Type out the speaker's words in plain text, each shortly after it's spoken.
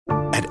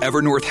At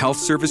Evernorth Health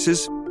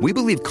Services, we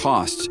believe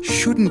costs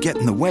shouldn't get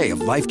in the way of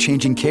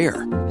life-changing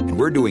care, and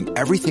we're doing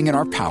everything in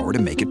our power to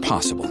make it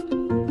possible.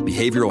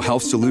 Behavioral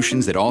health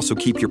solutions that also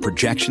keep your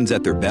projections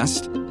at their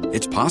best?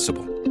 It's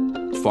possible.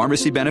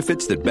 Pharmacy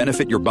benefits that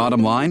benefit your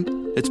bottom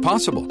line? It's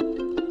possible.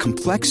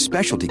 Complex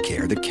specialty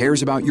care that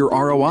cares about your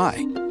ROI?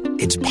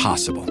 It's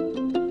possible.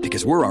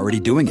 Because we're already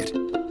doing it.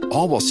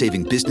 All while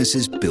saving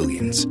businesses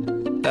billions.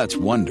 That's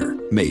Wonder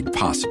made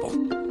possible.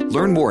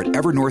 Learn more at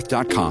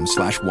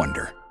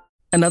evernorth.com/wonder.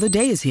 Another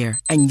day is here,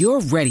 and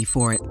you're ready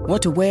for it.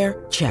 What to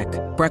wear? Check.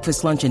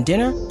 Breakfast, lunch, and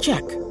dinner?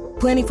 Check.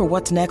 Planning for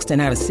what's next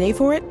and how to save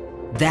for it?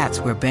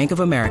 That's where Bank of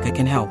America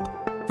can help.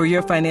 For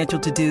your financial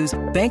to-dos,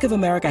 Bank of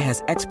America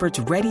has experts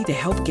ready to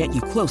help get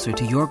you closer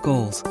to your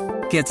goals.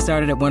 Get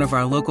started at one of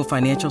our local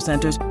financial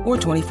centers or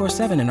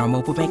 24/7 in our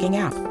mobile banking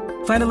app.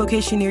 Find a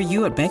location near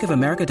you at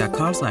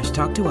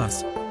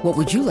bankofamerica.com/talktous. What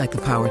would you like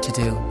the power to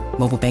do?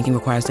 Mobile banking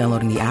requires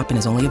downloading the app and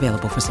is only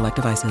available for select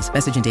devices.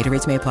 Message and data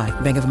rates may apply.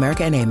 Bank of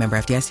America N.A., member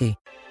FDIC.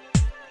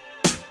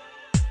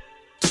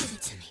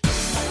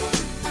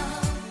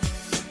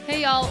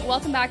 Hey y'all,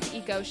 welcome back to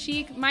Eco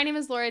Chic. My name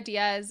is Laura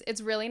Diaz.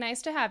 It's really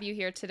nice to have you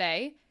here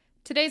today.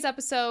 Today's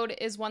episode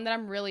is one that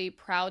I'm really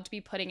proud to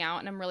be putting out,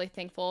 and I'm really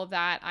thankful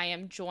that I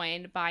am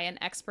joined by an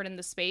expert in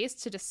the space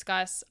to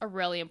discuss a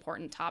really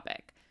important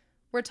topic.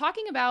 We're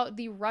talking about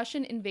the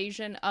Russian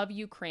invasion of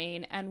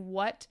Ukraine and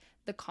what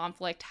the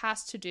conflict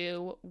has to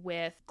do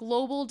with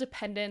global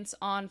dependence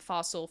on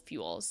fossil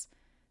fuels.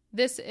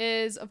 This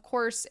is, of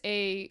course,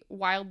 a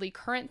wildly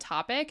current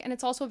topic, and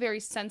it's also a very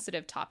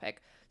sensitive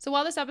topic. So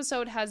while this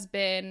episode has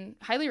been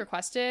highly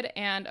requested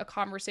and a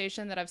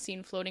conversation that I've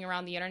seen floating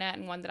around the internet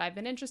and one that I've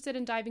been interested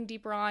in diving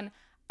deeper on,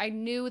 I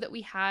knew that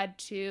we had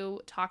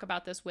to talk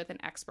about this with an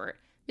expert.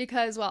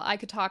 Because while I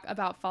could talk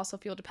about fossil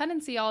fuel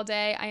dependency all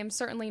day, I am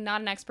certainly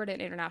not an expert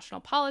in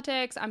international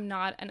politics. I'm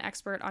not an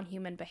expert on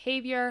human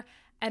behavior.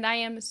 And I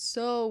am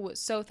so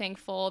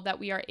thankful that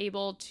we are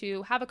able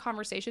to have a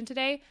conversation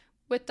today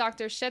with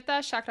Dr.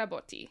 Shweta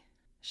Chakraborty.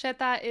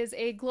 Shweta is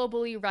a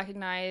globally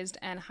recognized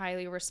and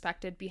highly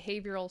respected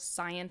behavioral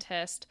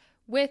scientist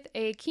with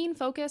a keen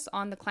focus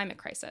on the climate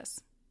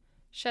crisis.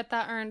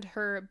 Shweta earned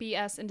her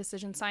BS in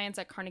Decision Science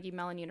at Carnegie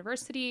Mellon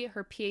University,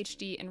 her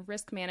PhD in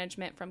Risk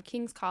Management from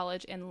King's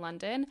College in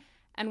London,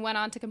 and went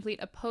on to complete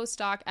a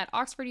postdoc at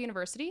Oxford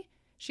University.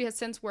 She has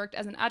since worked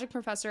as an adjunct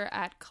professor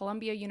at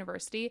Columbia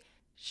University.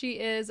 She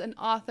is an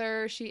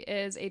author, she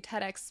is a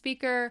TEDx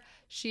speaker,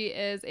 she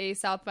is a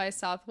South by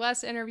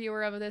Southwest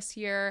interviewer of this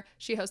year,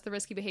 she hosts the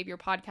Risky Behavior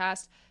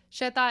podcast.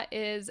 Shweta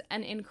is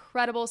an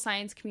incredible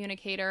science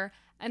communicator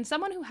and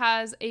someone who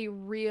has a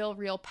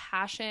real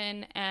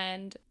passion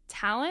and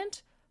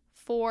talent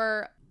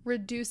for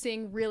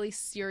reducing really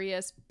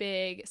serious,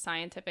 big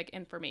scientific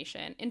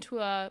information into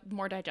a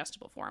more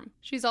digestible form.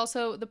 She's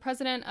also the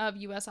president of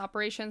U.S.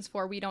 operations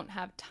for We Don't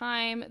Have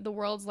Time, the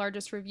world's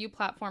largest review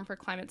platform for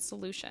climate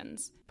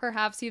solutions.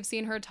 Perhaps you've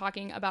seen her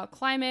talking about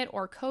climate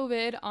or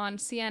COVID on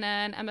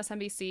CNN,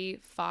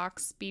 MSNBC,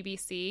 Fox,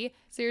 BBC.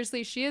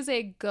 Seriously, she is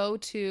a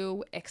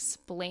go-to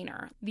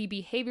explainer, the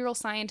behavioral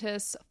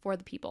scientist for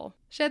the people.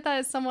 Shweta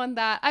is someone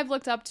that I've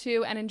looked up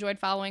to and enjoyed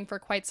following for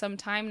quite some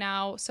time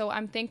now, so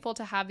I'm thankful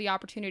to have the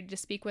opportunity to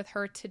speak with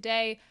her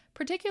today,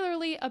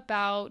 particularly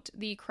about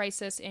the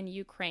crisis in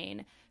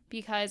Ukraine,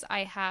 because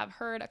I have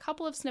heard a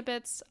couple of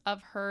snippets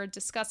of her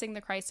discussing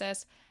the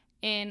crisis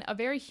in a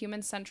very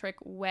human-centric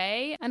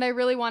way, and I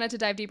really wanted to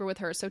dive deeper with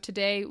her, so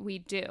today we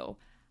do.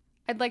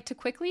 I'd like to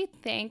quickly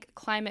thank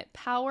Climate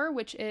Power,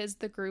 which is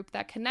the group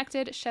that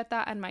connected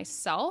Shweta and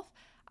myself.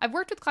 I've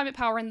worked with Climate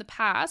Power in the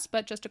past,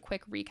 but just a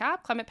quick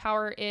recap. Climate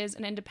Power is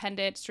an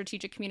independent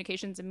strategic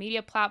communications and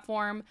media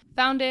platform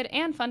founded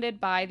and funded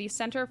by the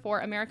Center for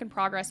American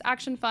Progress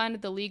Action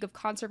Fund, the League of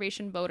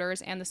Conservation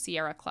Voters, and the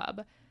Sierra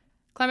Club.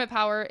 Climate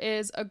Power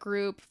is a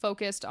group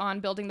focused on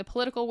building the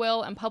political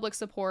will and public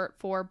support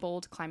for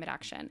bold climate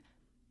action.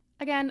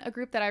 Again, a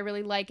group that I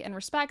really like and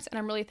respect, and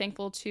I'm really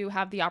thankful to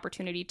have the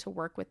opportunity to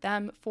work with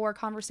them for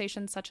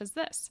conversations such as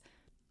this.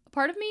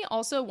 Part of me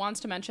also wants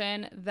to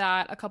mention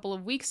that a couple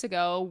of weeks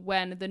ago,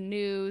 when the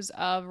news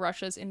of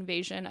Russia's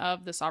invasion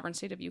of the sovereign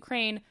state of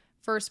Ukraine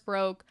first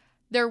broke,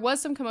 there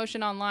was some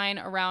commotion online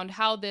around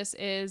how this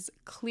is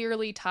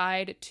clearly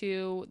tied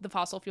to the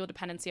fossil fuel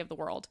dependency of the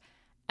world.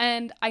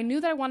 And I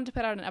knew that I wanted to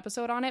put out an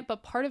episode on it,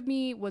 but part of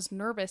me was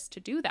nervous to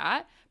do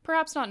that.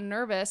 Perhaps not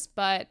nervous,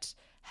 but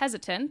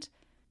hesitant,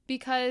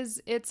 because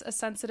it's a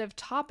sensitive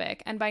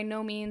topic, and by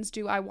no means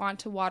do I want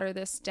to water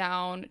this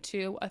down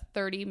to a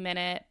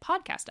 30-minute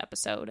podcast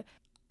episode.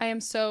 I am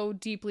so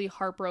deeply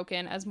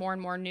heartbroken as more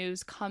and more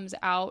news comes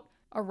out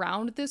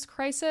around this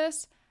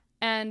crisis,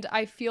 and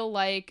I feel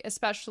like,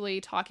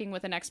 especially talking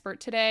with an expert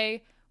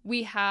today,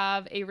 we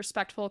have a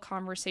respectful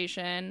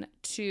conversation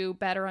to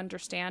better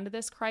understand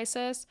this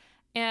crisis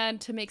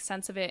and to make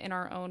sense of it in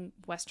our own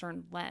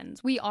Western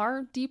lens. We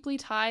are deeply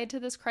tied to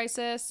this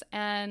crisis,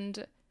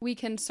 and we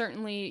can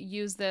certainly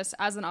use this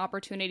as an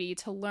opportunity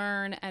to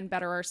learn and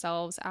better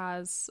ourselves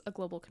as a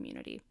global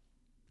community.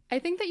 I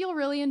think that you'll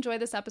really enjoy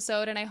this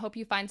episode, and I hope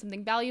you find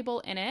something valuable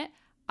in it.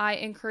 I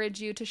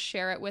encourage you to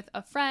share it with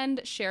a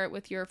friend, share it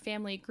with your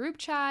family group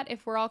chat.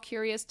 If we're all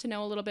curious to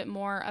know a little bit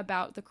more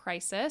about the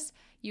crisis,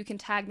 you can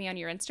tag me on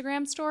your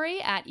Instagram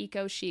story at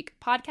EcoChic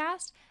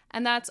Podcast.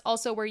 And that's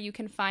also where you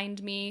can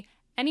find me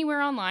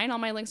anywhere online. All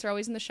my links are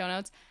always in the show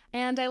notes.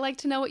 And I like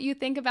to know what you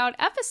think about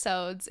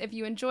episodes. If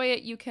you enjoy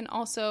it, you can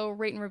also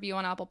rate and review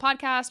on Apple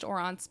Podcast or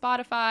on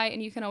Spotify,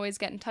 and you can always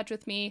get in touch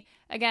with me.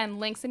 Again,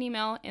 links and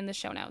email in the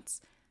show notes.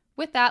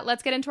 With that,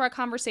 let's get into our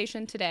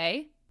conversation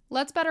today.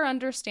 Let's better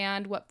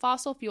understand what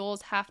fossil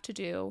fuels have to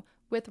do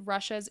with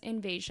Russia's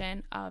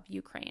invasion of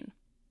Ukraine.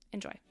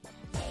 Enjoy.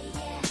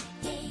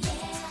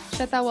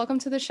 Shweta, welcome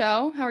to the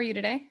show. How are you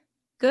today?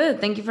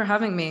 Good. Thank you for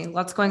having me.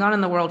 Lots going on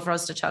in the world for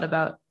us to chat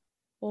about.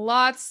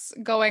 Lots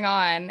going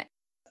on.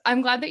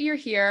 I'm glad that you're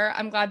here.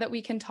 I'm glad that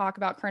we can talk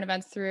about current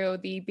events through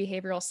the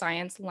behavioral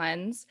science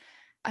lens.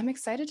 I'm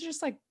excited to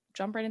just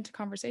jump right into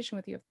conversation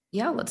with you.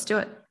 Yeah, let's do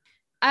it.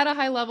 At a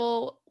high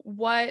level,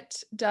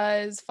 what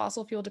does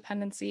fossil fuel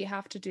dependency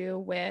have to do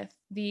with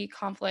the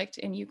conflict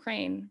in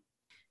Ukraine?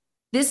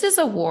 This is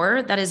a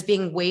war that is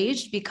being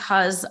waged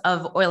because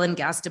of oil and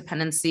gas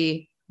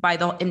dependency by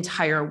the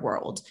entire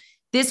world.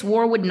 This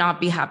war would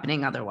not be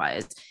happening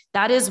otherwise.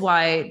 That is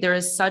why there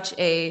is such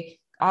a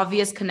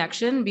obvious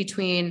connection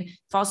between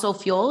fossil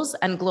fuels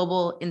and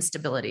global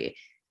instability.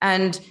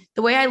 And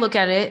the way I look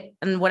at it,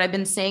 and what I've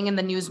been saying in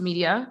the news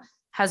media,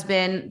 has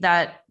been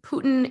that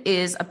Putin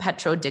is a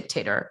petro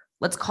dictator.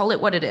 Let's call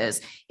it what it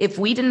is. If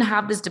we didn't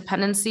have this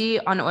dependency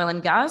on oil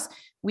and gas,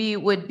 we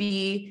would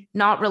be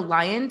not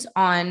reliant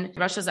on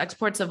Russia's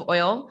exports of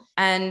oil,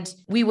 and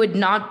we would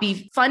not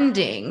be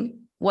funding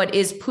what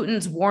is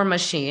Putin's war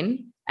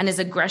machine and his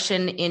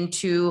aggression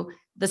into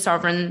the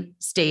sovereign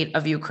state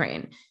of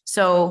Ukraine.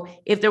 So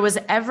if there was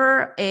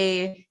ever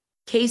a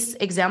case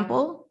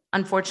example,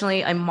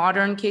 unfortunately, a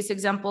modern case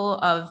example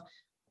of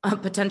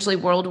potentially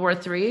World War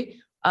III,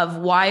 of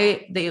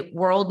why the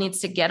world needs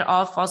to get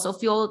off fossil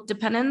fuel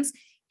dependence,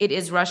 it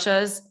is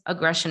Russia's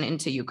aggression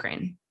into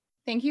Ukraine.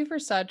 Thank you for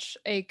such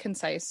a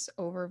concise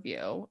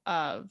overview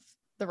of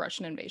the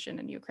Russian invasion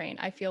in Ukraine.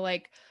 I feel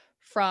like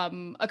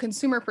from a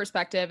consumer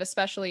perspective,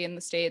 especially in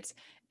the States,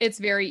 it's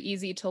very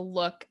easy to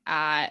look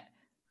at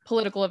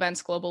political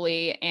events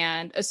globally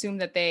and assume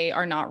that they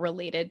are not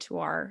related to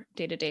our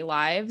day-to-day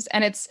lives.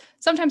 And it's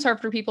sometimes hard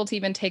for people to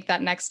even take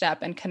that next step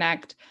and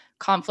connect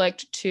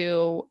conflict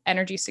to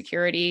energy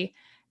security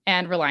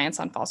and reliance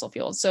on fossil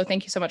fuels. So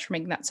thank you so much for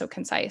making that so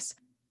concise.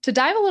 To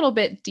dive a little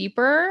bit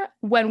deeper,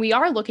 when we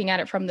are looking at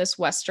it from this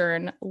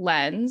Western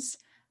lens,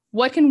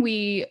 what can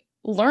we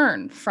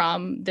learn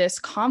from this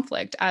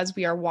conflict as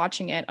we are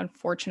watching it,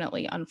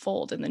 unfortunately,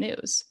 unfold in the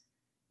news?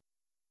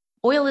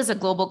 Oil is a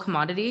global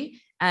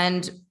commodity,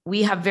 and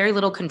we have very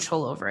little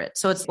control over it.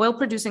 So it's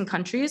oil-producing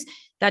countries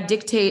that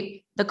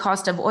dictate the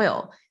cost of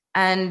oil.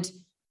 And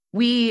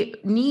we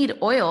need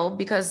oil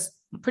because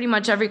pretty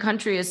much every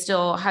country is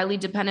still highly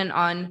dependent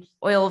on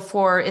oil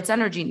for its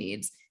energy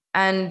needs.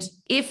 And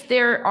if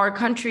there are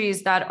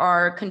countries that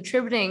are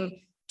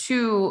contributing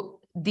to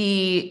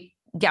the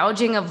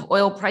gouging of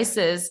oil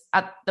prices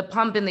at the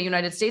pump in the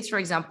United States, for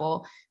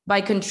example,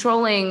 by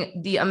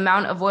controlling the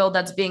amount of oil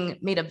that's being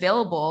made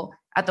available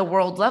at the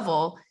world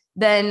level,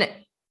 then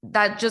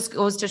that just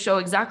goes to show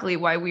exactly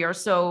why we are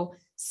so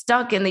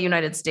stuck in the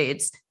United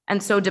States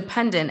and so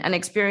dependent and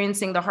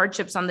experiencing the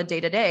hardships on the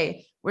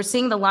day-to-day. We're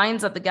seeing the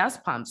lines at the gas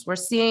pumps. We're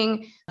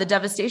seeing the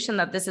devastation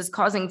that this is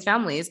causing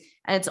families.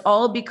 And it's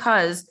all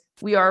because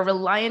we are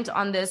reliant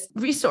on this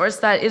resource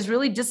that is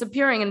really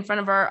disappearing in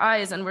front of our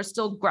eyes. And we're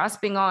still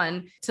grasping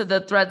on to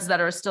the threads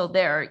that are still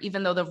there,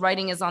 even though the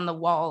writing is on the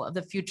wall of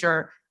the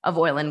future of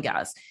oil and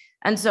gas.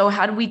 And so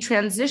had we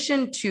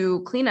transitioned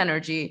to clean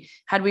energy,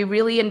 had we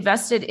really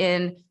invested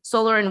in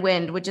solar and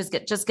wind, which is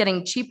just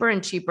getting cheaper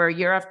and cheaper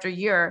year after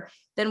year,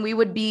 then we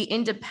would be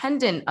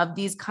independent of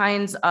these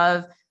kinds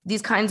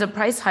of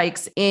price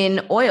hikes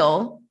in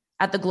oil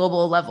at the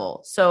global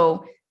level.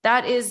 So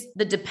that is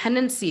the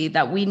dependency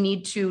that we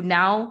need to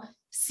now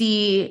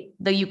see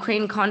the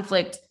Ukraine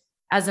conflict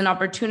as an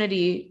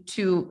opportunity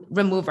to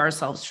remove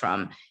ourselves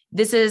from.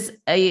 This is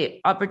an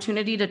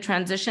opportunity to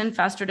transition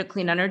faster to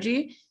clean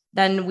energy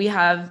than we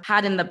have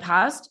had in the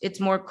past. It's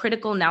more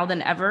critical now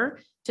than ever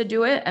to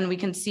do it, and we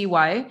can see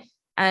why.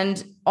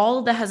 And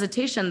all the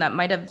hesitation that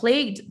might have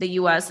plagued the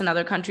US and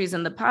other countries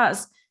in the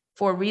past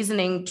for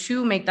reasoning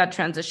to make that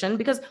transition,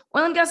 because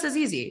oil and gas is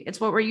easy. It's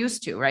what we're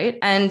used to, right?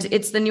 And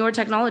it's the newer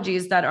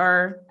technologies that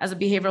are, as a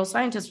behavioral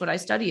scientist, what I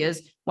study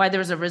is why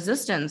there's a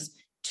resistance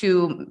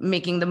to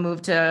making the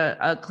move to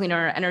a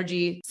cleaner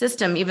energy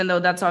system, even though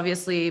that's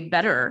obviously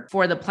better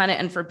for the planet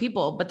and for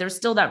people, but there's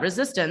still that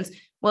resistance.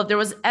 Well, if there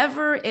was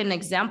ever an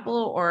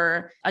example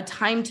or a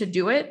time to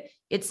do it,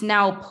 it's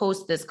now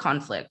post this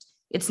conflict.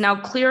 It's now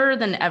clearer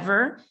than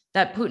ever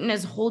that Putin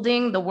is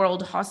holding the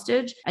world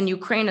hostage, and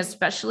Ukraine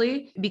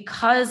especially,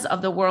 because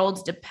of the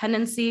world's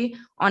dependency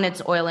on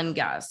its oil and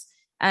gas.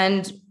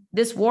 And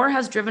this war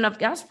has driven up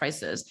gas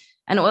prices,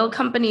 and oil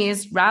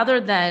companies, rather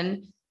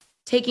than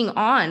taking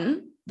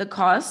on the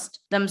cost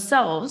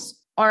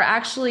themselves, are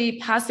actually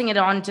passing it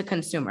on to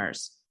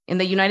consumers. in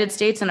the United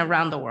States and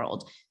around the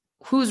world.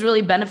 Who's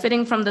really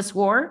benefiting from this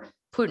war?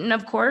 Putin,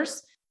 of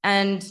course,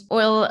 and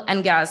oil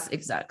and gas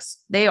execs.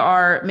 They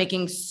are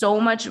making so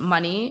much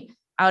money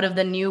out of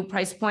the new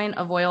price point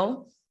of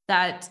oil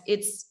that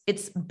it's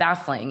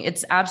baffling.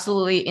 It's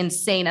absolutely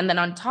insane. And then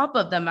on top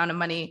of the amount of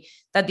money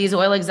that these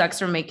oil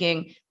execs are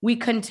making, we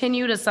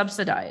continue to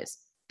subsidize.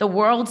 The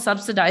world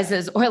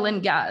subsidizes oil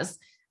and gas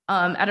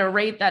at a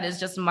rate that is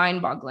just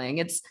mind-boggling.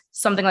 It's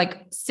something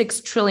like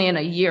 6 trillion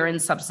a year in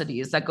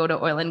subsidies that go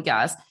to oil and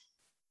gas.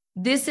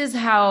 This is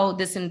how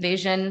this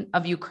invasion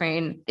of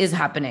Ukraine is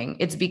happening.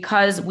 It's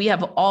because we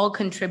have all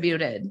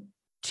contributed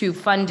to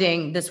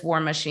funding this war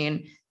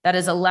machine that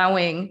is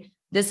allowing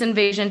this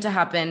invasion to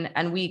happen.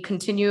 And we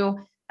continue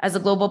as a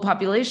global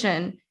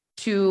population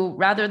to,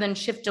 rather than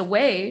shift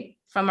away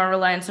from our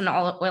reliance on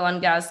oil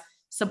and gas,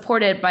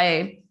 support it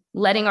by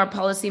letting our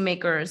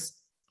policymakers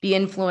be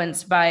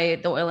influenced by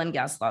the oil and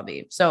gas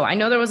lobby. So I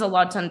know there was a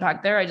lot to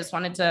unpack there. I just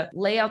wanted to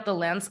lay out the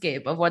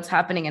landscape of what's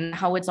happening and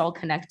how it's all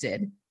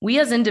connected. We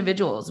as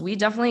individuals, we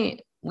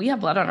have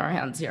blood on our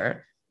hands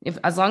here.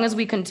 As long as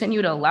we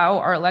continue to allow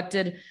our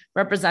elected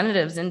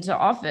representatives into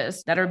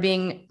office that are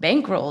being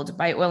bankrolled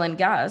by oil and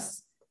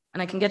gas,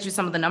 and I can get you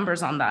some of the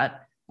numbers on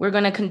that, we're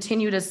going to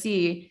continue to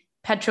see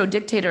petro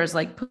dictators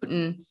like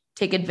Putin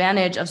take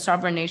advantage of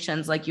sovereign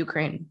nations like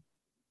Ukraine.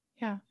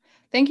 Yeah.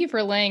 Thank you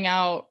for laying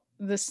out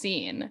the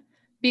scene,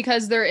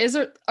 because there is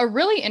a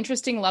really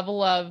interesting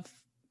level of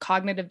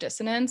cognitive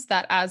dissonance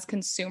that as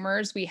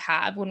consumers we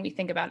have when we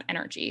think about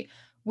energy.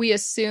 We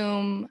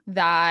assume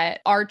that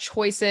our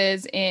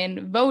choices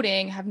in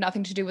voting have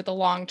nothing to do with the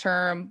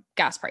long-term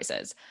gas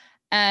prices.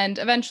 And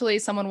eventually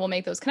someone will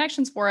make those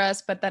connections for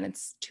us, but then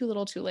it's too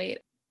little too late.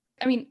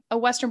 I mean, a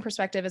Western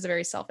perspective is a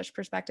very selfish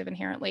perspective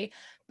inherently,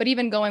 but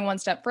even going one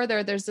step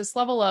further, there's this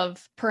level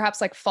of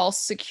perhaps like false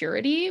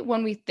security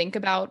when we think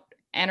about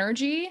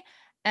energy,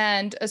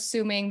 and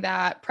assuming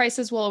that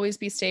prices will always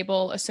be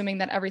stable, assuming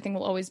that everything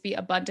will always be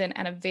abundant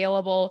and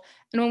available.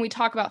 And when we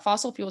talk about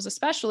fossil fuels,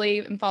 especially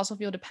in fossil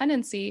fuel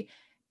dependency,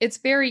 it's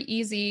very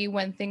easy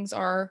when things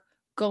are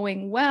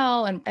going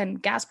well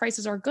and gas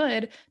prices are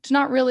good to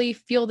not really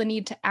feel the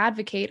need to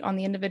advocate on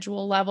the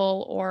individual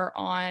level or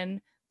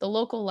on the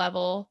local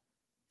level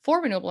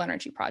for renewable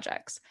energy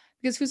projects.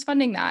 Because who's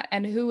funding that,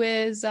 and who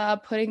is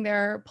putting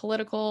their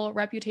political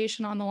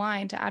reputation on the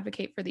line to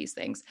advocate for these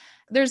things?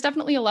 There's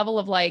definitely a level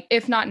of like,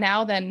 if not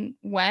now, then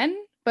when?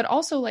 But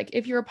also like,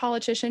 if you're a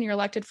politician, you're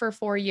elected for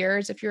 4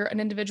 years. If you're an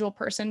individual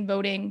person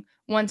voting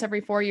once every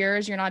 4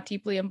 years, you're not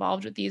deeply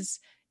involved with these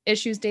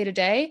issues day to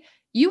day,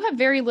 you have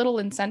very little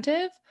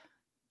incentive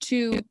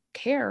to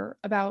care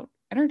about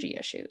energy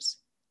issues.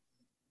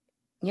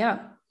 Yeah,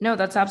 no,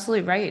 that's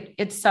absolutely right.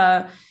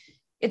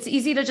 It's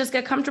easy to just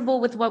get comfortable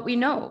with what we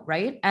know,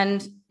 right?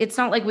 And it's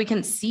not like we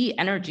can see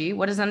energy.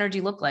 What does energy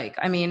look like?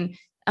 I mean,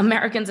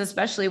 Americans,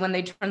 especially when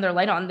they turn their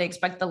light on, they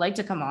expect the light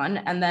to come on.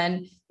 And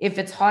then if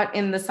it's hot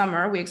in the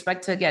summer, we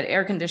expect to get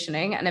air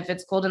conditioning. And if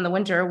it's cold in the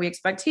winter, we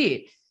expect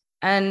heat.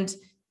 And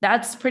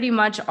that's pretty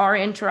much our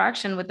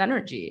interaction with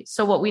energy.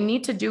 So what we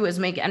need to do is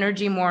make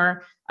energy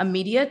more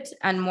immediate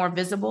and more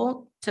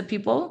visible to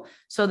people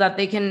so that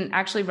they can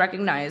actually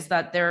recognize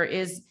that there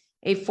is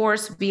a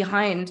force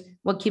behind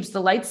what keeps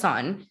the lights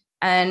on.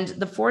 And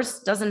the force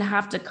doesn't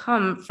have to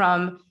come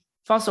from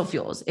fossil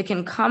fuels. It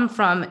can come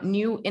from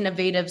new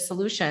innovative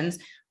solutions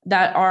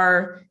that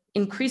are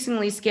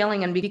increasingly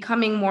scaling and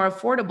becoming more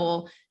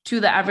affordable to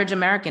the average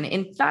American.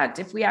 In fact,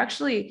 if we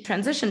actually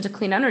transition to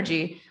clean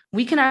energy,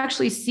 we can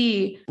actually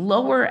see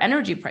lower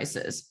energy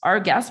prices. Our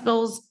gas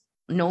bills,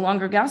 no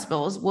longer gas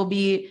bills, will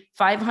be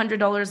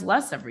 $500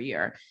 less every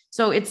year.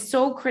 So it's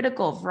so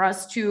critical for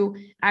us to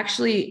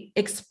actually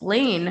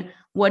explain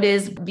what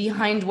is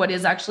behind what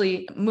is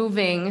actually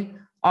moving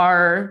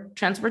our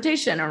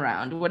transportation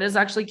around, what is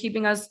actually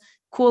keeping us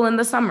cool in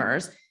the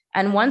summers.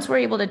 And once we're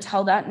able to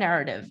tell that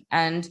narrative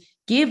and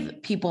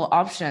give people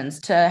options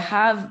to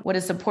have what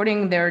is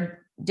supporting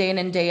their day in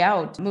and day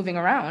out moving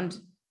around,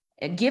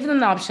 give them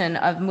the option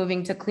of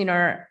moving to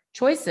cleaner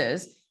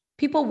choices,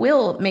 people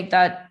will make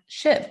that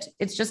shift.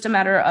 It's just a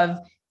matter of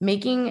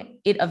making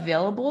it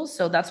available.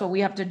 So that's what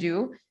we have to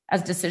do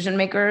as decision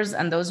makers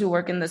and those who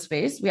work in the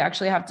space. We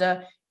actually have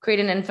to create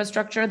an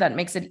infrastructure that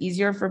makes it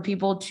easier for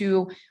people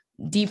to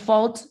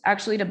default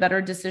actually to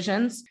better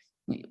decisions.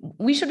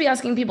 We should be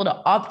asking people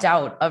to opt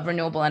out of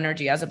renewable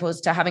energy as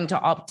opposed to having to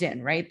opt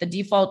in, right? The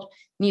default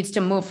needs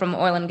to move from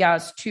oil and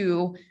gas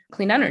to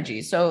clean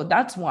energy. So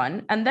that's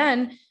one. And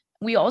then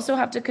we also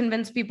have to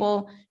convince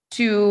people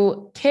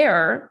to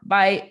care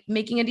by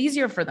making it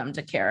easier for them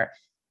to care.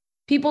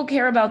 People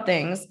care about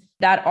things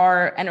that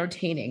are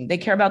entertaining. They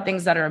care about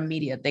things that are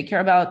immediate. They care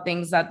about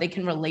things that they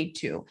can relate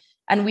to.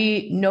 And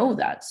we know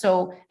that.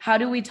 So how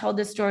do we tell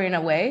this story in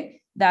a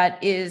way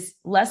that is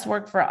less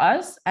work for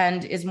us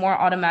and is more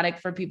automatic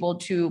for people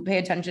to pay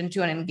attention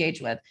to and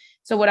engage with?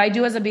 So what I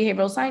do as a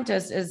behavioral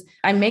scientist is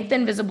I make the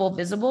invisible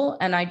visible,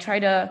 and I try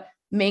to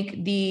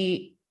make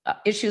the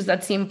issues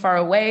that seem far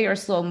away or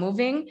slow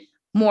moving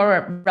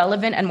more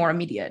relevant and more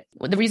immediate.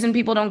 The reason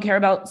people don't care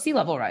about sea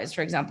level rise,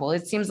 for example,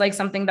 it seems like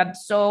something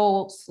that's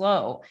so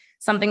slow,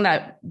 something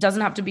that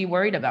doesn't have to be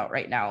worried about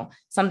right now,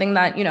 something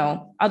that,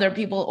 other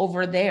people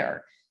over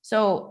there.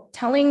 So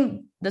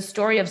telling the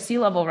story of sea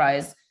level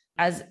rise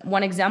as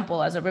one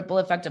example, as a ripple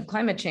effect of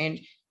climate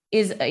change,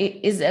 is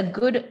a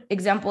good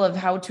example of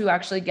how to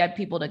actually get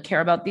people to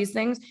care about these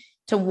things,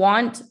 to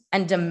want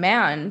and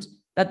demand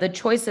that the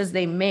choices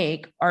they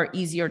make are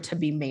easier to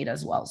be made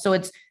as well. So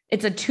it's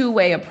a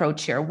two-way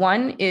approach here.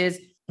 One is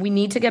we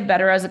need to get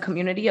better as a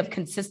community of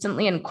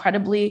consistently and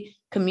credibly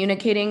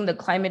communicating the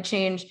climate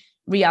change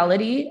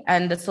reality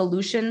and the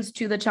solutions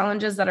to the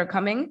challenges that are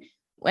coming.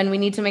 And we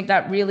need to make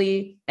that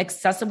really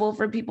accessible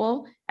for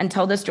people and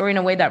tell the story in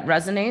a way that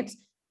resonates.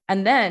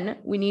 And then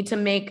we need to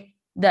make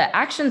the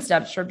action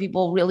steps for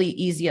people really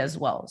easy as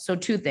well. So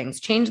two things: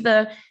 change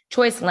the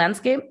choice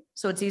landscape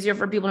so it's easier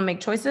for people to make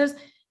choices,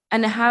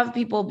 and have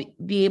people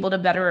be able to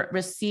better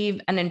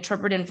receive and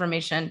interpret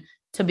information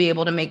to be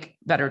able to make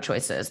better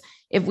choices.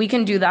 If we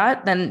can do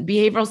that, then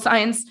behavioral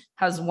science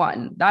has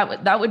won.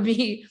 That would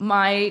be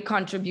my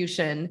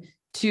contribution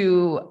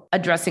to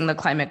addressing the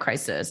climate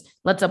crisis.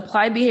 Let's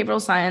apply behavioral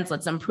science,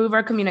 let's improve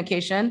our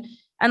communication,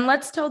 and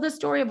let's tell the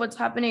story of what's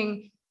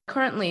happening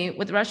currently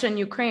with Russia and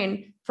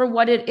Ukraine for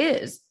what it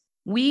is.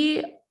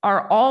 We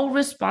are all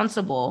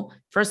responsible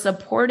for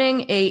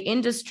supporting a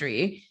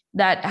industry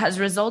that has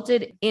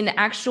resulted in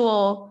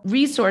actual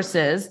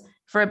resources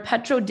for a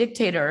petro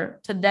dictator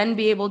to then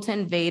be able to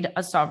invade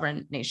a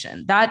sovereign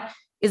nation. That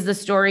is the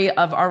story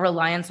of our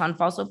reliance on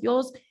fossil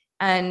fuels.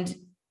 And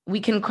we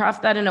can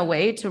craft that in a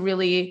way to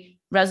really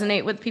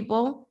resonate with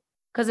people,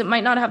 because it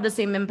might not have the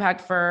same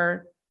impact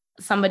for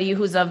somebody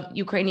who's of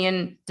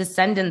Ukrainian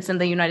descendants in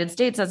the United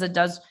States as it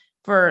does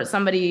for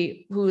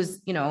somebody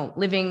who's,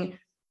 living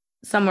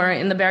somewhere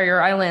in the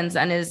Barrier Islands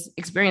and is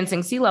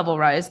experiencing sea level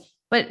rise.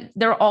 But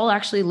they're all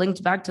actually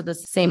linked back to the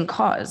same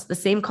cause. The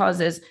same cause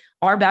is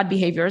our bad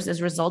behaviors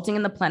is resulting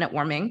in the planet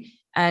warming.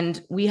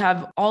 And we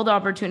have all the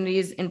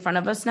opportunities in front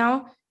of us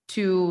now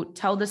to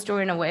tell the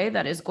story in a way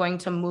that is going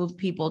to move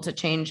people to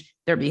change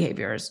their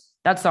behaviors.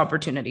 That's the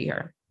opportunity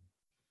here.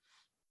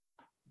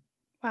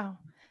 Wow.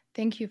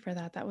 Thank you for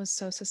that. That was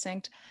so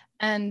succinct.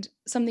 And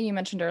something you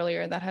mentioned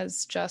earlier that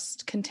has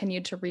just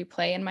continued to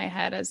replay in my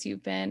head as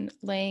you've been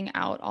laying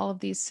out all of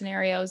these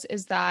scenarios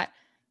is that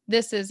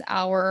this is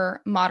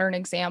our modern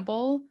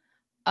example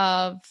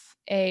of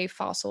a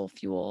fossil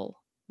fuel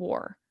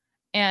war.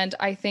 And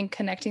I think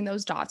connecting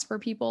those dots for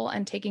people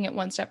and taking it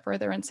one step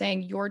further and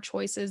saying your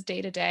choices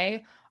day to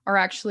day are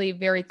actually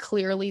very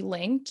clearly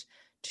linked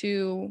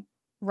to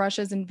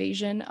Russia's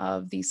invasion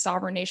of the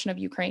sovereign nation of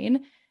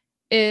Ukraine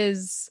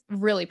is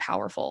really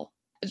powerful.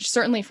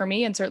 Certainly for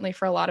me and certainly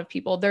for a lot of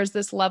people. There's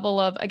this level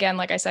of, again,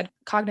 like I said,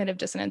 cognitive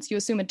dissonance. You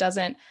assume it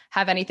doesn't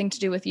have anything to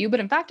do with you, but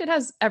in fact, it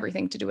has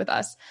everything to do with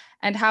us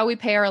and how we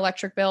pay our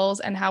electric bills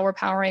and how we're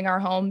powering our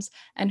homes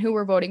and who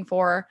we're voting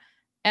for.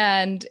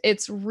 And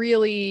it's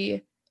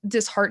really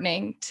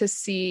disheartening to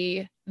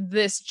see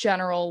this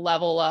general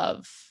level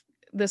of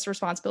this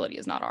responsibility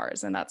is not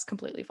ours. And that's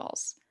completely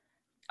false.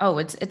 Oh,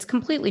 it's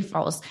completely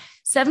false.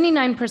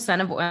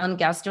 79% of oil and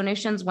gas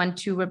donations went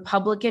to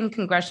Republican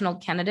congressional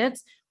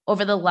candidates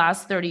over the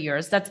last 30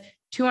 years. That's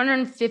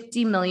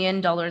 $250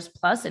 million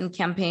plus in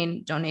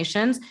campaign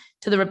donations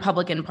to the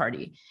Republican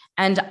Party.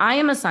 And I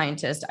am a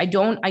scientist. I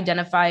don't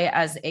identify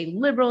as a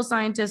liberal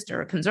scientist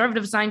or a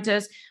conservative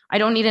scientist. I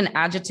don't need an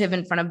adjective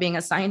in front of being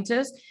a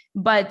scientist,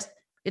 but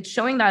it's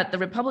showing that the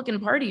Republican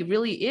Party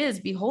really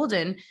is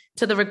beholden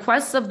to the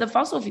requests of the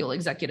fossil fuel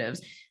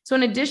executives. So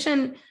in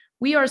addition,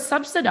 we are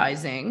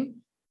subsidizing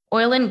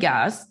oil and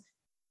gas.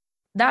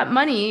 That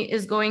money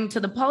is going to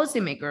the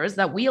policymakers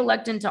that we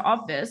elect into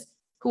office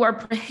who are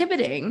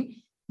prohibiting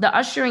the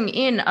ushering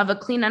in of a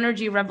clean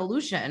energy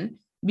revolution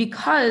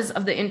because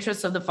of the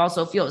interests of the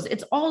fossil fuels.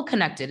 It's all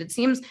connected. It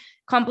seems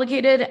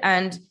complicated,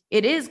 and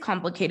it is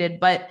complicated,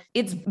 but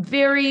it's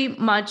very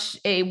much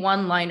a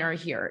one-liner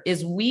here is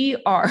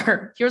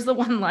here's the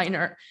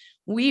one-liner.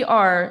 We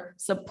are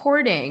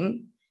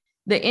supporting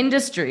the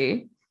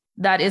industry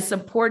that is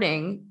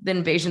supporting the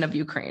invasion of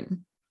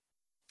Ukraine.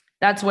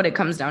 That's what it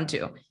comes down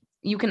to.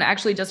 You can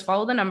actually just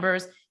follow the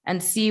numbers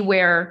and see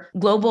where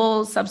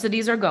global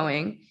subsidies are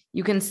going.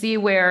 You can see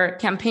where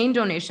campaign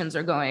donations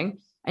are going,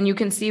 and you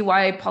can see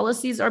why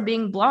policies are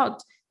being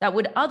blocked that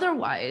would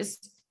otherwise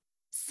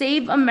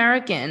save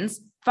Americans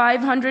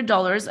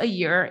 $500 a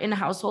year in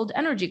household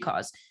energy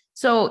costs.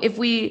 So if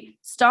we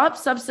stop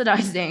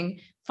subsidizing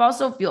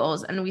fossil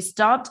fuels and we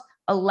stopped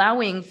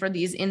allowing for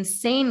these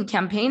insane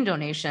campaign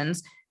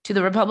donations to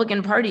the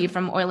Republican Party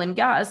from oil and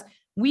gas,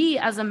 we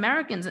as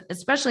Americans,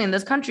 especially in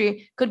this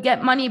country, could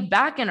get money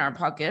back in our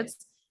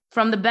pockets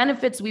from the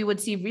benefits we would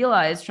see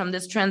realized from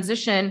this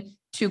transition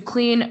to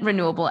clean,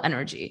 renewable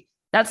energy.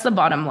 That's the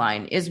bottom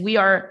line, is we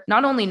are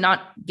not only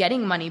not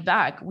getting money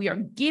back, we are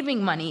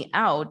giving money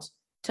out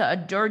to a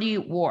dirty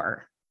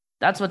war.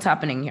 That's what's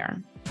happening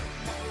here.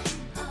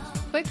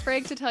 Quick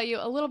break to tell you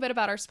a little bit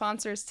about our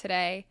sponsors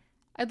today.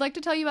 I'd like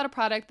to tell you about a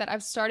product that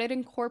I've started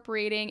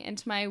incorporating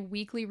into my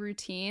weekly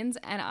routines,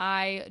 and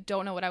I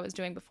don't know what I was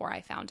doing before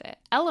I found it.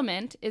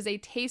 Element is a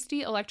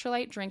tasty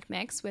electrolyte drink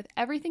mix with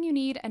everything you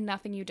need and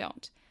nothing you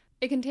don't.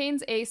 It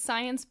contains a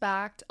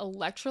science-backed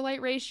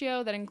electrolyte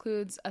ratio that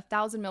includes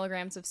 1,000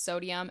 milligrams of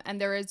sodium, and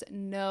there is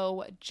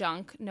no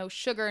junk, no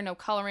sugar, no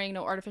coloring,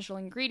 no artificial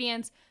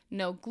ingredients,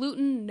 no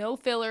gluten, no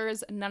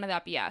fillers, none of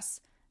that BS.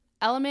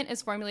 Element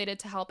is formulated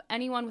to help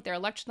anyone with their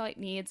electrolyte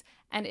needs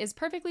and is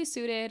perfectly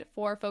suited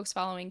for folks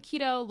following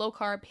keto,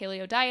 low-carb,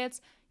 paleo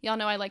diets. Y'all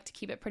know I like to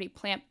keep it pretty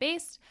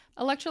plant-based.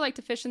 Electrolyte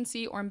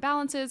deficiency or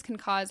imbalances can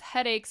cause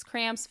headaches,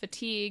 cramps,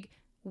 fatigue,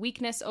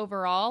 weakness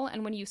overall,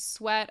 and when you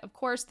sweat, of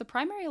course, the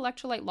primary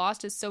electrolyte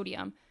lost is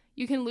sodium.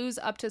 You can lose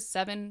up to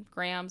 7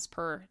 grams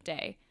per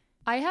day.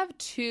 I have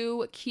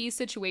 2 key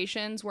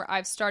situations where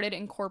I've started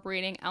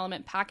incorporating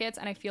Element packets,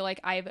 and I feel like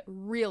I've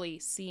really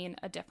seen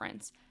a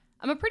difference.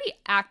 I'm a pretty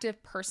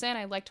active person.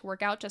 I like to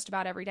work out just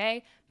about every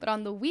day, but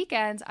on the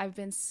weekends, I've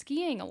been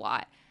skiing a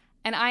lot,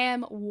 and I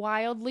am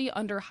wildly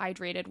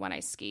underhydrated when I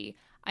ski.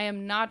 I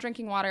am not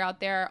drinking water out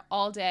there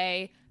all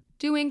day,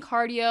 doing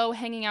cardio,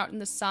 hanging out in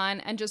the sun,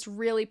 and just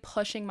really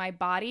pushing my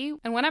body.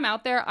 And when I'm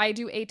out there, I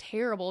do a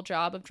terrible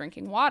job of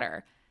drinking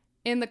water.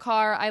 In the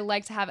car, I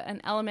like to have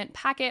an Element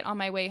packet on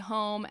my way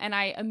home, and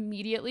I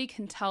immediately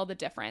can tell the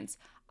difference.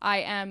 I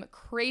am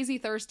crazy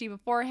thirsty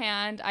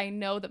beforehand. I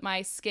know that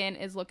my skin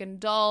is looking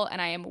dull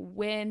and I am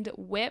wind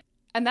whipped.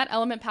 And that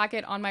Element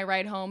packet on my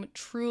ride home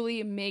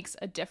truly makes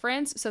a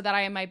difference so that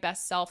I am my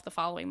best self the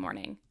following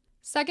morning.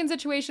 Second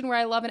situation where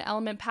I love an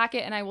Element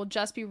packet, and I will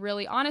just be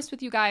really honest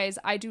with you guys,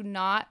 I do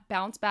not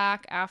bounce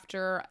back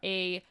after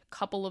a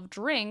couple of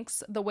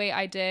drinks the way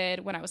I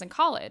did when I was in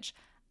college.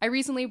 I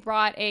recently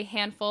brought a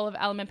handful of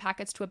Element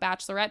packets to a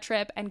bachelorette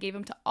trip and gave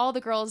them to all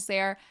the girls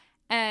there.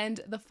 And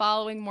the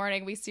following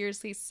morning, we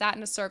seriously sat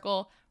in a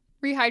circle,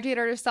 rehydrated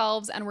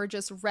ourselves, and we're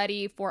just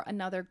ready for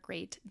another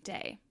great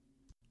day.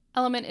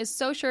 Element is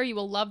so sure you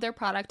will love their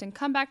product and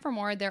come back for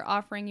more. They're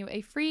offering you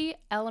a free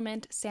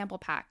Element sample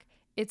pack.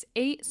 It's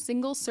 8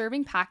 single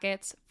serving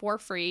packets for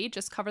free.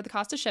 Just cover the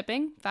cost of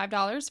shipping,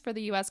 $5 for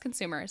the U.S.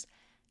 consumers.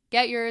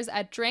 Get yours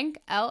at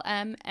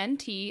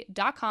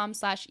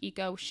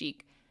drinklmnt.com/ecochic.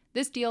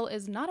 This deal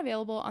is not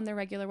available on their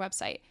regular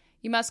website.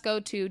 You must go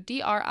to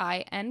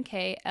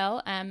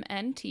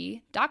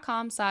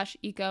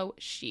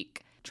drinklmnt.com/ecochic.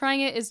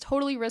 Trying it is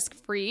totally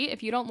risk-free.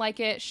 If you don't like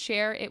it,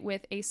 share it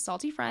with a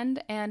salty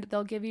friend and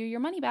they'll give you your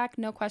money back,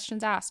 no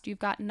questions asked. You've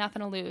got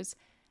nothing to lose.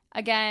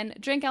 Again,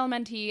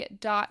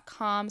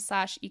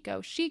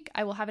 drinklmnt.com/ecochic.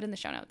 I will have it in the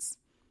show notes.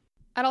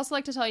 I'd also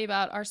like to tell you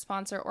about our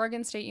sponsor,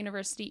 Oregon State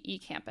University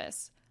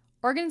eCampus.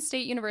 Oregon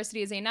State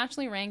University is a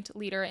nationally ranked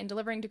leader in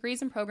delivering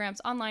degrees and programs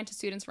online to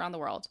students around the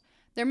world.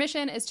 Their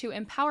mission is to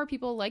empower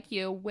people like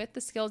you with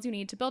the skills you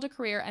need to build a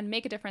career and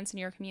make a difference in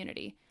your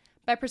community.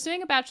 By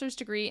pursuing a bachelor's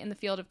degree in the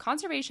field of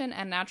conservation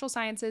and natural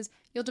sciences,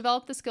 you'll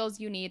develop the skills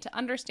you need to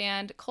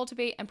understand,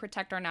 cultivate, and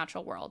protect our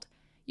natural world.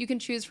 You can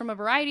choose from a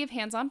variety of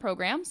hands-on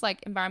programs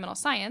like environmental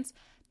science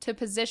to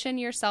position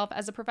yourself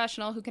as a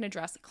professional who can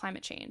address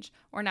climate change,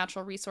 or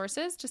natural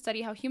resources to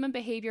study how human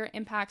behavior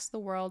impacts the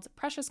world's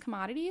precious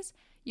commodities.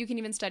 You can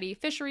even study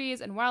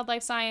fisheries and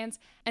wildlife science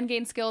and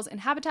gain skills in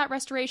habitat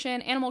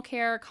restoration, animal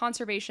care,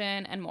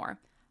 conservation, and more.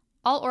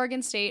 All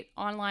Oregon State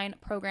online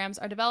programs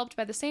are developed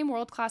by the same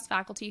world-class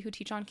faculty who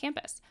teach on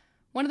campus.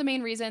 One of the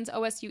main reasons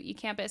OSU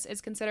eCampus is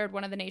considered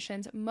one of the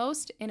nation's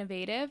most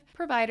innovative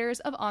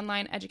providers of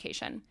online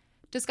education.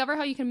 Discover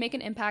how you can make an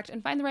impact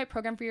and find the right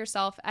program for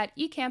yourself at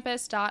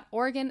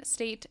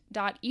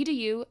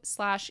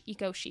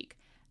ecampus.oregonstate.edu/ecochic.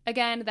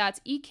 Again,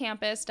 that's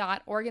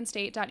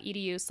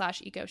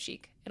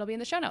ecampus.oregonstate.edu/ecochic. It'll be in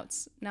the show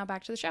notes. Now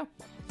back to the show.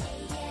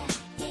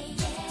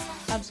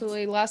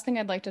 Absolutely. Last thing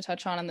I'd like to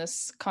touch on in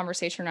this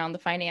conversation around the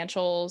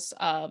financials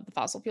of the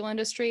fossil fuel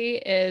industry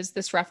is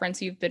this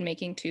reference you've been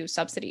making to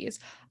subsidies.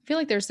 I feel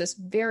like there's this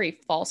very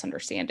false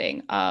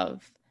understanding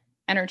of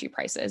energy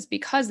prices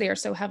because they are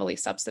so heavily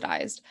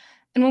subsidized.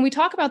 And when we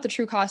talk about the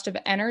true cost of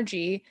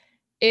energy,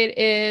 it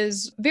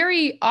is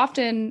very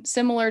often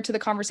similar to the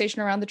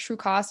conversation around the true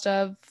cost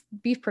of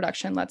beef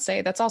production, let's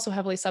say, that's also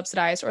heavily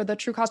subsidized, or the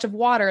true cost of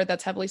water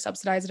that's heavily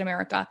subsidized in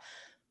America.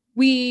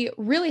 We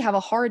really have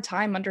a hard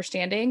time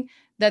understanding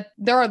that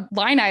there are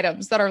line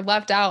items that are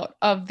left out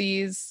of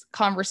these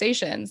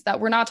conversations,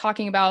 that we're not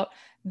talking about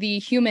the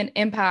human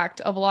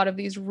impact of a lot of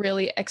these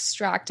really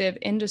extractive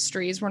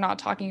industries. We're not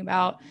talking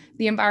about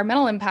the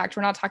environmental impact.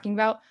 We're not talking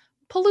about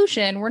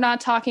pollution. We're not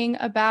talking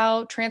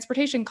about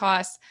transportation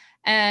costs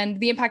and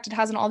the impact it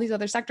has on all these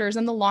other sectors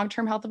and the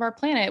long-term health of our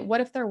planet. What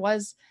if there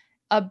was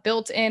a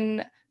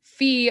built-in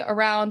fee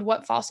around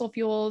what fossil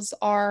fuels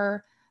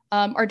are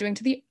doing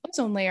to the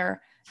ozone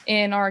layer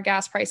in our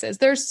gas prices?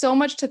 There's so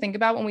much to think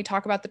about when we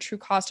talk about the true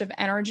cost of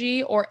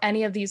energy or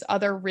any of these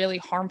other really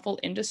harmful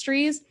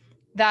industries,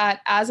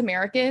 that as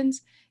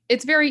Americans,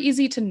 it's very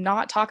easy to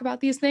not talk about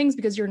these things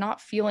because you're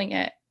not feeling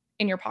it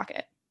in your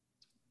pocket.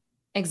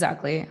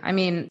 Exactly. I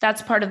mean,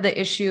 that's part of the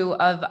issue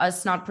of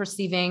us not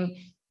perceiving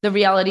the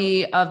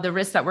reality of the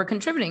risk that we're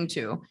contributing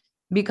to.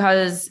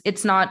 because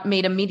it's not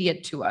made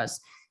immediate to us.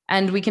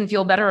 And we can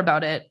feel better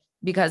about it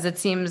because it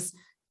seems,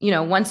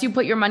 once you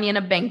put your money in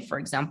a bank, for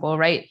example,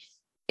 right?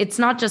 It's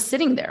not just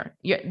sitting there.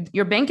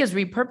 Your bank is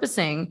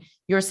repurposing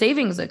your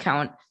savings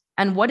account.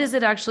 And what is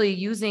it actually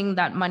using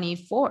that money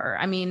for?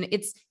 I mean,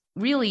 it's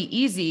really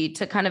easy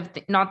to kind of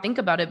not think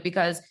about it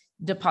because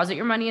deposit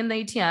your money in the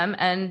ATM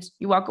and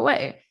you walk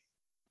away.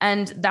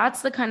 And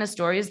that's the kind of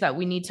stories that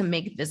we need to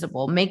make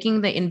visible,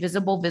 making the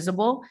invisible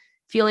visible,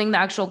 feeling the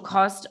actual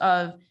cost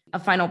of a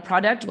final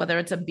product, whether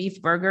it's a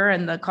beef burger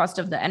and the cost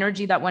of the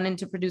energy that went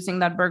into producing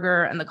that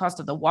burger and the cost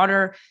of the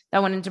water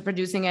that went into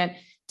producing it,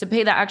 to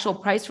pay the actual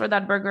price for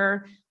that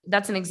burger.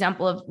 That's an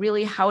example of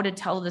really how to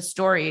tell the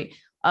story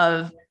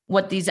of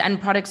what these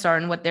end products are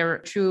and what their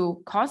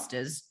true cost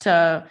is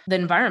to the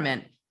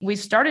environment. We've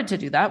started to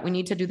do that. We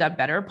need to do that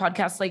better.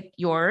 Podcasts like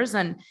yours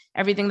and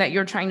everything that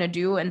you're trying to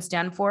do and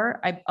stand for,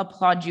 I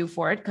applaud you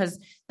for it because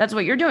that's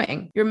what you're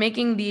doing. You're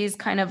making these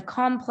kind of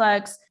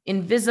complex,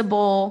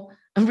 invisible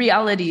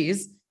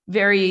realities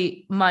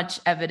very much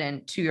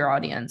evident to your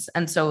audience.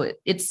 And so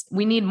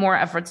we need more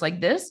efforts like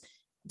this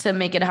to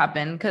make it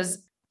happen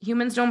because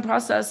humans don't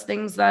process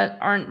things that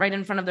aren't right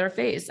in front of their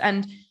face.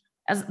 And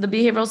as the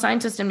behavioral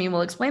scientist in me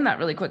will explain that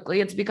really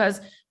quickly, it's because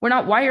we're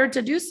not wired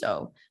to do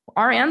so.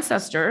 Our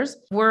ancestors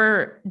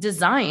were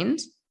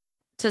designed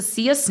to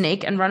see a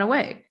snake and run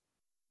away.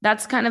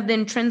 That's kind of the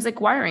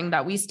intrinsic wiring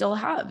that we still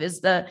have,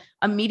 is the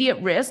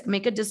immediate risk,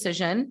 make a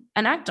decision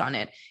and act on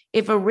it.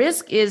 If a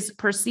risk is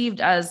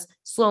perceived as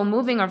slow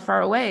moving or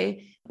far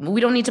away,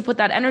 we don't need to put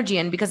that energy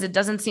in because it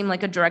doesn't seem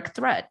like a direct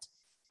threat.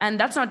 And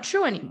that's not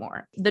true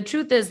anymore. The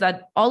truth is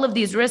that all of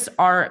these risks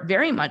are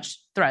very much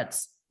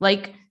threats,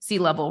 like sea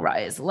level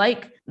rise,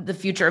 like the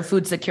future of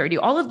food security.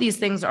 All of these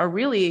things are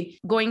really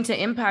going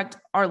to impact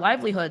our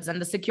livelihoods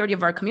and the security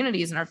of our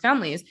communities and our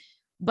families.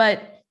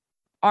 But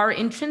our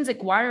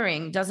intrinsic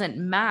wiring doesn't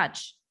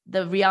match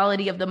the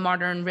reality of the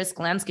modern risk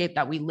landscape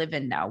that we live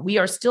in now. We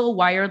are still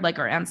wired like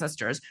our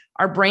ancestors.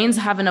 Our brains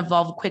haven't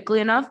evolved quickly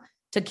enough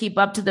to keep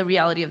up to the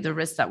reality of the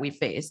risks that we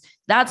face.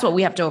 That's what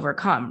we have to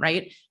overcome,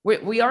 right?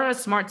 We are a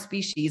smart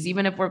species.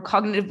 Even if we're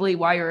cognitively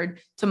wired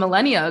to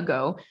millennia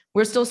ago,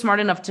 we're still smart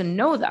enough to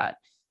know that.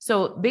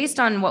 So based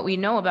on what we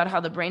know about how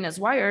the brain is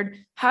wired,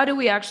 how do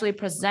we actually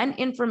present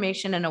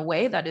information in a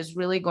way that is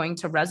really going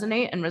to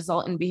resonate and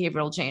result in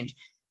behavioral change?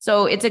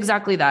 So it's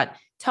exactly that.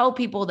 Tell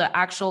people the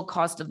actual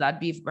cost of that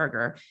beef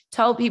burger.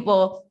 Tell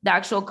people the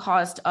actual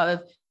cost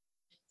of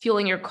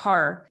fueling your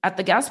car at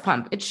the gas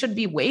pump. It should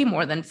be way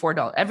more than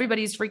 $4.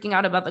 Everybody's freaking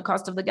out about the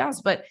cost of the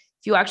gas. But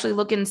if you actually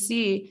look and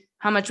see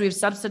how much we've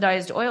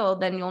subsidized oil,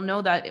 then you'll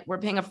know that we're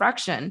paying a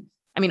fraction.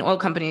 I mean, oil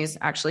companies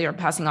actually are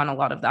passing on a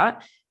lot of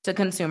that to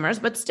consumers,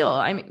 but still,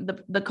 I mean,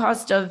 the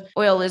cost of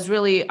oil is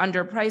really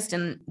underpriced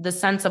in the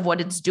sense of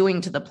what it's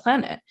doing to the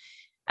planet.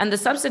 And the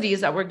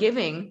subsidies that we're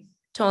giving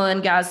to oil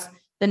and gas,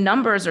 the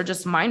numbers are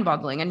just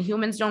mind-boggling, and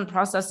humans don't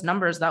process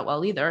numbers that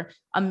well either.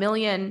 1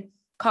 million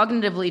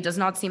cognitively does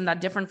not seem that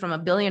different from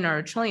 1 billion or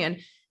 1 trillion.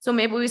 So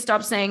maybe we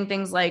stop saying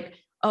things like,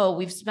 oh,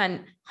 we've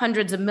spent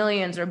hundreds of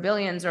millions or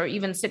billions or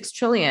even 6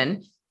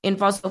 trillion in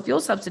fossil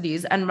fuel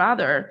subsidies, and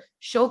rather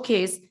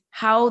showcase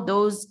how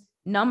those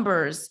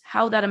numbers,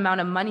 how that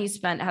amount of money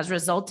spent has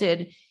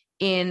resulted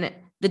in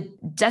the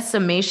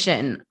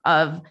decimation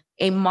of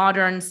a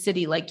modern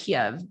city like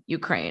Kiev,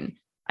 Ukraine.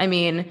 I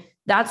mean,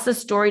 that's the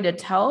story to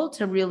tell,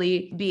 to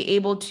really be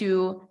able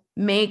to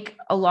make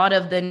a lot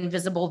of the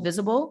invisible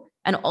visible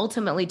and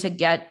ultimately to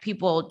get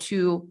people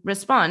to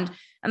respond.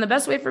 And the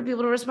best way for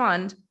people to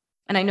respond,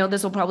 and I know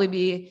this will probably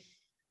be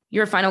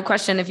your final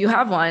question if you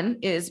have one,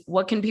 is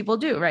what can people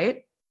do,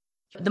 right?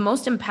 The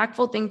most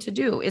impactful thing to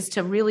do is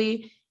to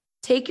really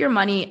take your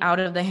money out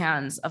of the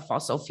hands of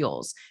fossil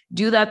fuels.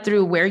 Do that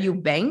through where you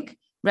bank.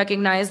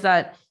 Recognize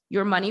that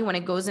your money, when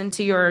it goes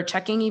into your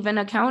checking even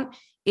account,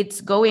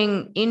 it's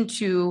going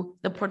into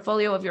the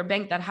portfolio of your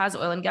bank that has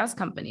oil and gas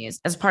companies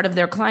as part of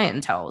their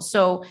clientele.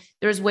 So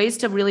there's ways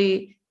to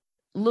really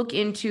look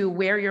into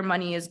where your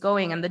money is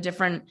going and the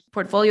different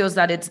portfolios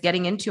that it's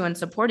getting into and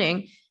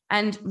supporting,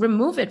 and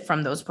remove it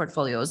from those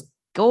portfolios.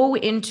 Go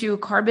into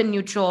carbon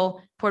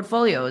neutral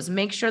portfolios.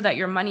 Make sure that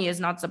your money is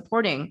not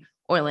supporting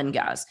oil and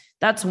gas.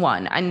 That's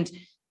one. And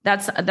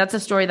that's a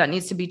story that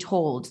needs to be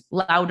told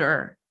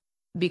louder,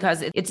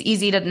 because it's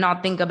easy to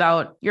not think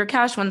about your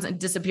cash once it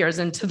disappears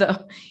into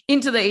the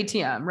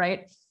ATM,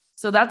 right?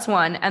 So that's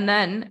one. And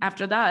then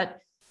after that,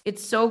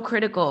 it's so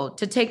critical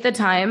to take the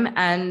time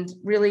and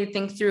really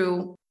think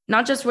through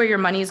not just where your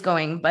money is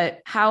going, but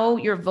how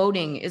your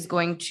voting is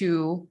going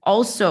to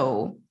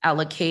also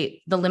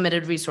allocate the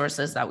limited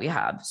resources that we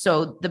have.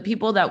 So the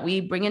people that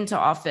we bring into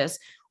office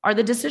are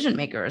the decision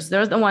makers.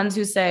 They're the ones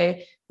who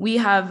say, we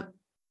have,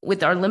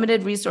 with our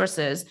limited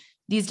resources,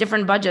 these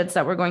different budgets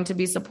that we're going to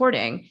be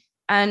supporting.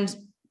 And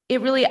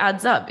it really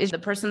adds up. Is the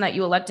person that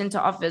you elect into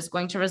office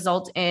going to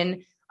result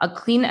in a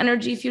clean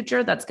energy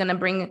future that's going to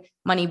bring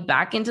money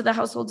back into the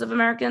households of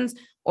Americans?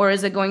 Or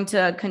is it going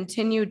to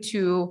continue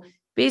to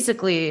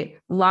basically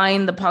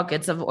line the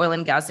pockets of oil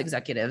and gas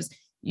executives?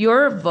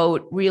 Your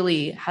vote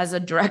really has a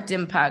direct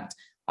impact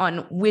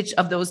on which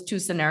of those two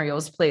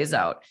scenarios plays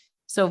out.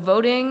 So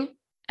voting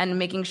and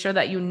making sure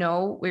that you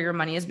know where your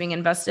money is being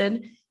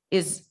invested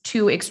is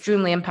two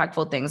extremely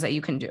impactful things that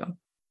you can do.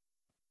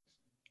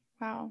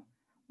 Wow.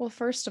 Well,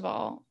 first of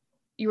all,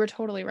 you were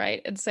totally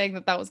right in saying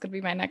that was going to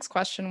be my next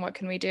question. What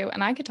can we do?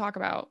 And I could talk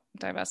about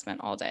divestment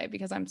all day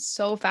because I'm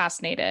so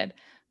fascinated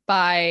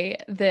by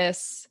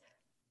this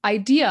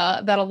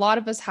idea that a lot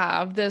of us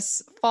have,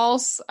 this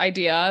false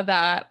idea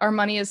that our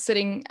money is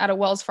sitting at a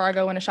Wells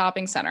Fargo in a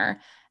shopping center.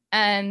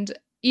 And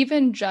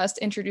even just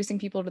introducing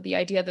people to the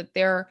idea that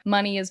their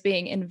money is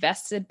being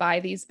invested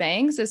by these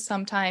banks is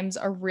sometimes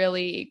a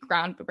really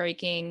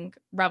groundbreaking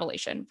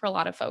revelation for a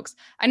lot of folks.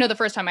 I know the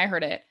first time I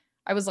heard it,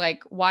 I was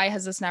like, why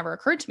has this never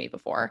occurred to me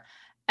before?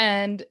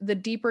 And the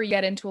deeper you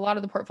get into a lot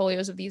of the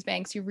portfolios of these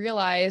banks, you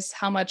realize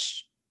how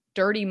much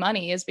dirty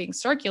money is being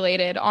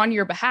circulated on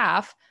your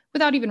behalf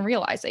without even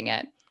realizing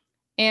it.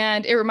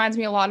 And it reminds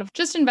me a lot of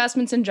just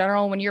investments in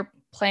general when you're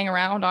playing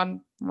around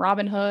on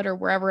Robinhood or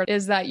wherever it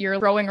is that you're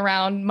throwing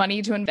around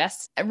money to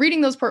invest.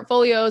 Reading those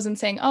portfolios and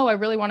saying, oh, I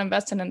really want to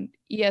invest in an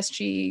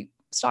ESG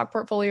stock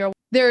portfolio.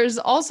 There's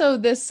also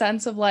this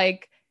sense of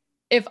like,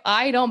 if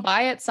I don't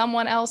buy it,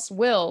 someone else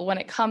will when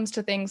it comes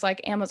to things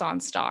like Amazon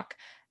stock.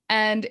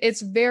 And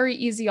it's very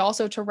easy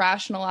also to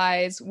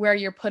rationalize where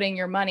you're putting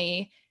your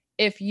money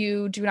if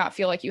you do not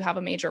feel like you have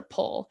a major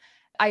pull.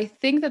 I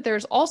think that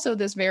there's also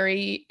this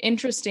very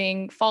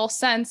interesting false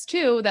sense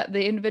too that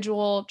the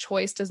individual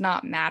choice does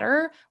not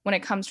matter when it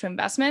comes to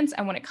investments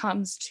and when it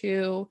comes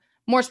to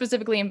more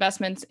specifically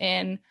investments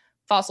in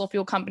fossil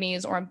fuel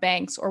companies or in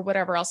banks or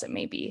whatever else it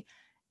may be.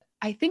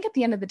 I think at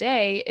the end of the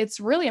day,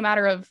 it's really a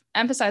matter of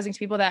emphasizing to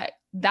people that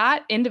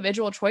that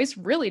individual choice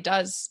really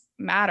does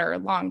matter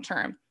long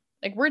term.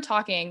 Like we're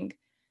talking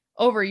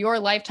over your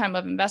lifetime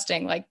of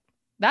investing, like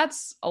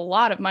that's a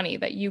lot of money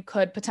that you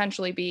could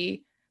potentially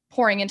be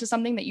pouring into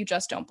something that you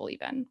just don't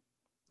believe in.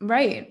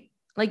 Right.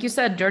 Like you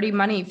said, dirty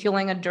money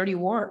fueling a dirty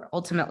war,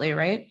 ultimately,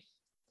 right?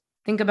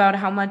 Think about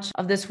how much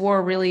of this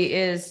war really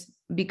is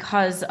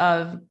because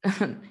of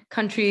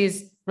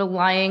countries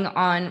relying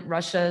on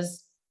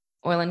Russia's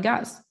oil and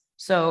gas.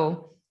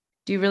 So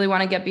do you really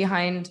want to get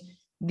behind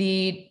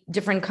the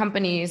different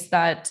companies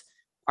that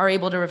are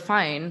able to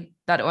refine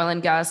that oil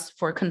and gas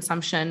for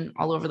consumption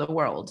all over the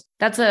world?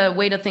 That's a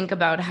way to think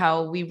about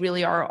how we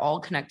really are all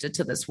connected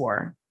to this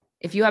war.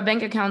 If you have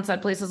bank accounts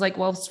at places like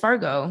Wells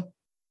Fargo,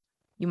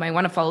 you might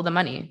want to follow the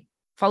money,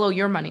 follow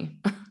your money.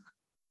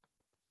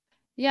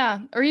 Yeah,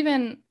 or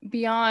even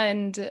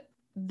beyond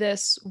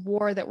this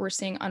war that we're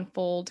seeing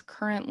unfold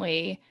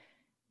currently,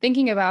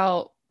 thinking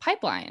about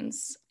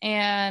pipelines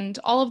and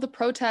all of the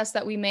protests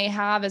that we may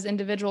have as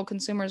individual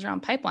consumers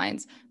around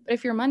pipelines. But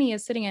if your money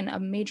is sitting in a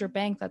major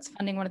bank that's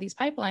funding one of these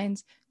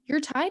pipelines,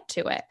 you're tied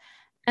to it.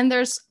 And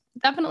there's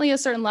definitely a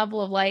certain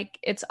level of like,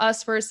 it's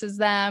us versus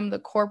them, the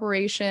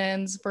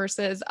corporations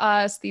versus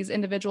us, these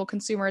individual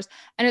consumers.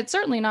 And it's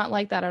certainly not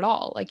like that at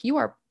all. Like you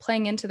are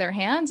playing into their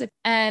hands.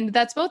 And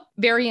that's both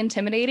very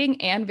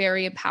intimidating and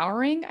very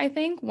empowering, I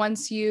think,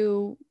 once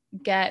you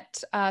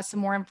get some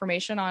more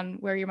information on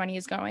where your money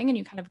is going and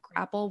you kind of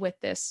grapple with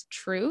this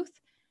truth.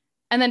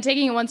 And then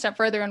taking it one step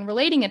further and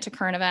relating it to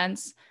current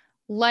events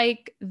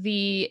like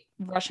the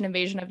Russian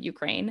invasion of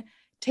Ukraine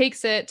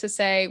takes it to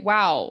say,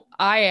 wow,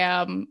 I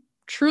am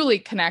truly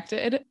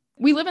connected.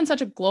 We live in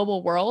such a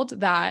global world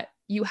that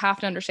you have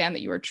to understand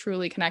that you are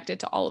truly connected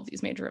to all of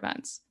these major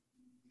events.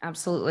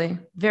 Absolutely.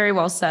 Very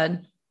well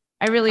said.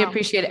 I really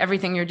appreciate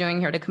everything you're doing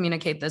here to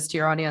communicate this to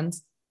your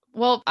audience.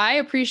 Well, I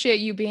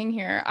appreciate you being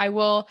here. I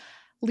will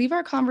leave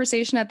our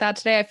conversation at that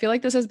today. I feel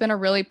like this has been a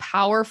really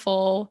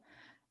powerful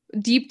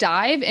deep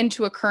dive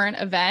into a current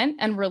event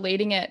and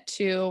relating it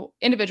to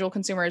individual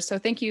consumers. So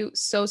thank you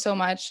so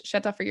much,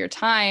 Shweta, for your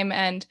time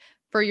and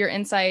for your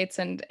insights.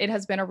 And it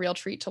has been a real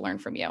treat to learn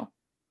from you.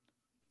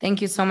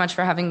 Thank you so much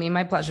for having me.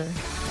 My pleasure.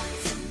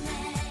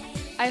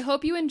 I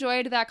hope you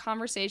enjoyed that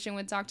conversation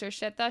with Dr.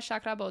 Shweta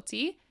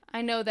Chakraborty.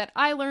 I know that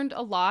I learned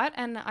a lot,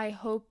 and I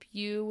hope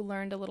you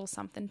learned a little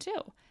something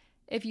too.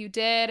 If you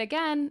did,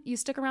 again, you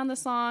stick around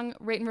this long,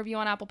 rate and review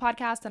on Apple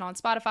Podcasts and on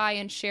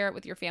Spotify, and share it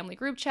with your family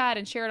group chat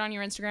and share it on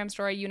your Instagram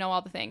story. You know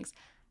all the things.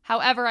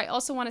 However, I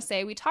also want to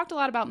say we talked a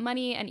lot about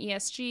money and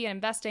ESG and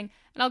investing,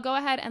 and I'll go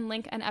ahead and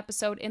link an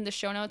episode in the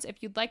show notes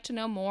if you'd like to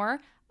know more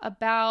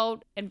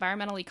about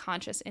environmentally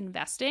conscious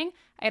investing.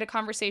 I had a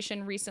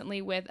conversation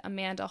recently with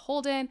Amanda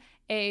Holden,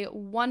 a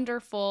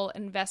wonderful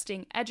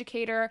investing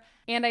educator,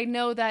 and I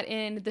know that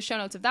in the show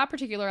notes of that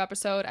particular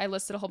episode, I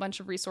listed a whole bunch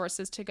of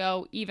resources to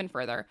go even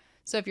further.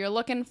 So if you're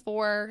looking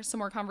for some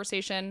more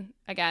conversation,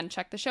 again,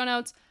 check the show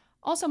notes.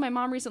 Also, my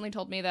mom recently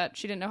told me that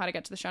she didn't know how to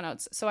get to the show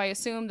notes, so I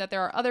assume that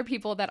there are other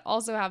people that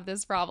also have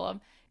this problem.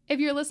 If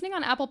you're listening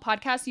on Apple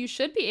Podcasts, you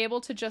should be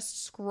able to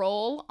just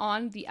scroll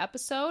on the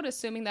episode,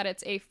 assuming that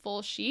it's a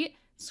full sheet.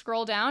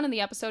 Scroll down and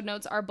the episode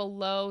notes are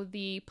below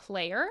the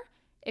player.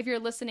 If you're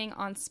listening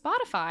on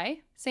Spotify,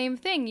 same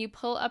thing. You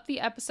pull up the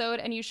episode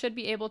and you should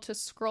be able to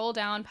scroll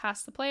down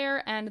past the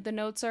player and the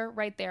notes are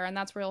right there. And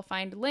that's where you'll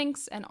find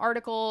links and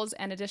articles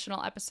and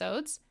additional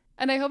episodes.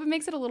 and I hope it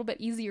makes it a little bit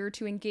easier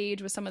to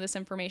engage with some of this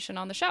information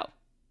on the show.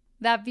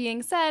 That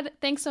being said,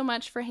 thanks so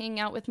much for hanging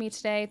out with me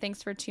today.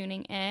 Thanks for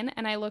tuning in,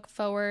 and I look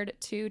forward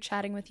to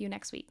chatting with you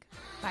next week.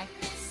 Bye.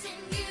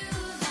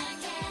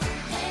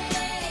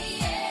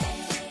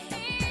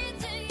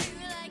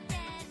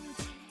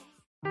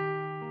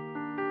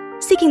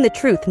 Seeking the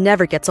truth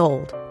never gets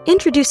old.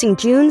 Introducing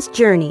June's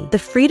Journey, the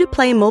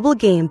free-to-play mobile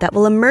game that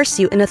will immerse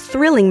you in a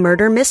thrilling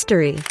murder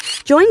mystery.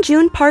 Join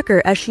June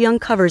Parker as she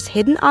uncovers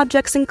hidden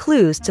objects and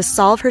clues to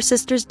solve her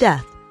sister's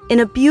death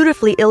in a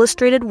beautifully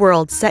illustrated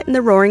world set in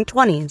the Roaring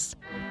 '20s.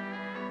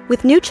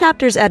 With new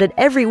chapters added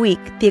every week,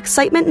 the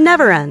excitement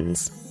never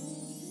ends.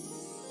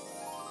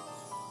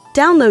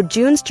 Download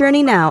June's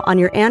Journey now on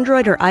your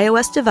Android or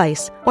iOS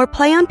device, or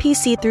play on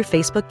PC through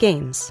Facebook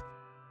Games.